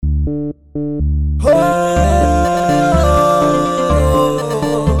فضوا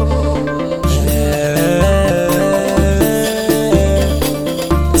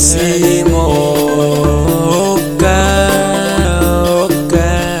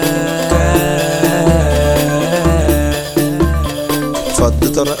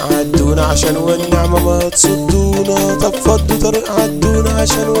طريق عدونا عشان والنعمة ما تصدونا. طب فضوا طريق عدونا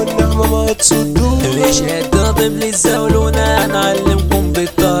عشان والنعمة ما تصدونا. مش هتضرب للزولونا، هنعلمكم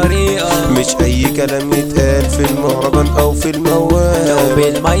بالطريقة. مش أي كلام يتقال في المهرجان أو في الموال. لو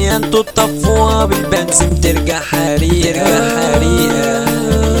بالمية انتوا تطفوها، بالبنزين ترجع حريقة.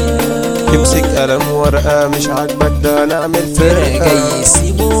 امسك قلم ورقة، مش عاجبك ده نعمل فرقة. جاي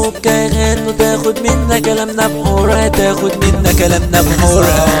يسيبوك يغنوا، تاخد منا كلامنا بحورة، تاخد منا كلامنا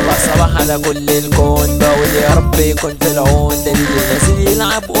بحورة. بصبح على كل الكون، بقول يا رب يكون في العون، ده اللي نازل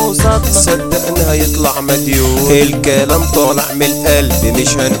يلعب قصادنا صدقنا هيطلع مديون. الكلام طالع من القلب،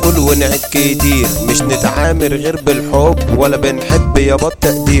 مش هنقول ونعد كتير. مش نتعامل غير بالحب، ولا بنحب يابا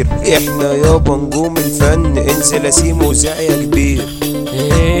التقدير. احنا يابا نجوم الفن، انزل اسيم وزع يا كبير.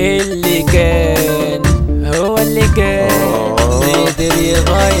 اللي كان هو اللي كان، قدر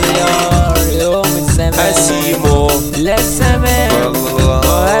يغير يوم الزمان. اسيمو لا الزمان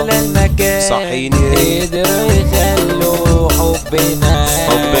ولا المكان، صحيني قدروا يخلوا حبنا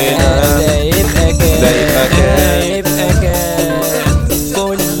ده يبقى كان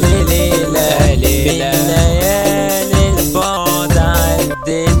كل ليلة من ليالي البعد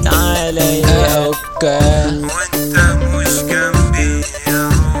عدت عليا. اوكا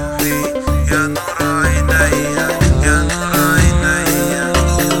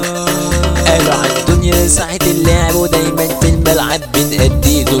ساعة اللعب، ودايما في الملعب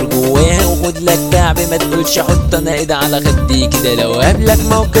بنأدي دور جواها. وخد لك كعب، ما تقولش حط انا ايد على خدي كده. لو قابلك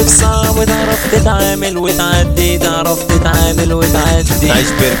موقف صعب، تعرف تتعامل وتعدي، عيش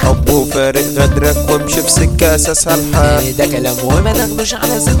بالحب وفارق غدرك، وامشي في سكة اساسها الحق. ده كلام وما تاخدوش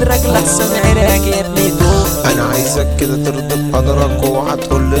على صدرك، لحسن عراك يا ابني دوق. انا عايزك كده ترضي بقدرك، واوعى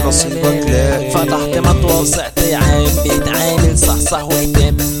تقول لي نصيبك لا. فتحت متوسع عام، بيتعامل صح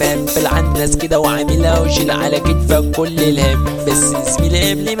واهتمام بالعناس كده، وعاملها وشيل على كتفك كل الهم. بس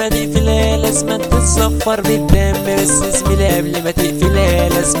زميلي قبل ما تقفلها لازم تتصفر بالدم. قبل ما تقفلها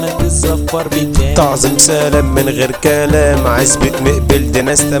لازم تتصفر بالدم. تعظيم سلام من غير كلام، عزبة مقبل دي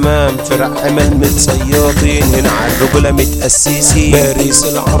ناس تمام. فرق امل متصياطين، هنا عالرجولة متأسسين. باريس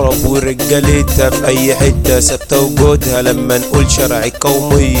العرب ورجالتها في اي حتة ثابتة وجودها. لما نقول شرع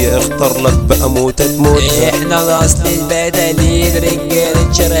القومية، اختار لك بقى موتة تموتها. احنا الاصل البدلين،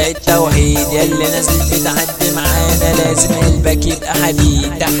 رجالة شرع التوحيد. ياللي نازل تتعدي معانا، لازم قلبك يبقى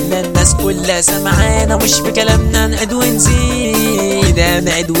حديد. ده احنا الناس كلها سمعانا، مش في كلامنا نعد ونزيد.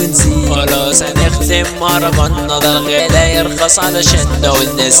 خلاص هنختم مهرجاننا، ده الغلا يرخص علشان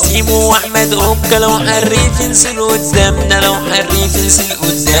قلنا سيمو واحمد اوكا. لو حريف انزل قدامنا،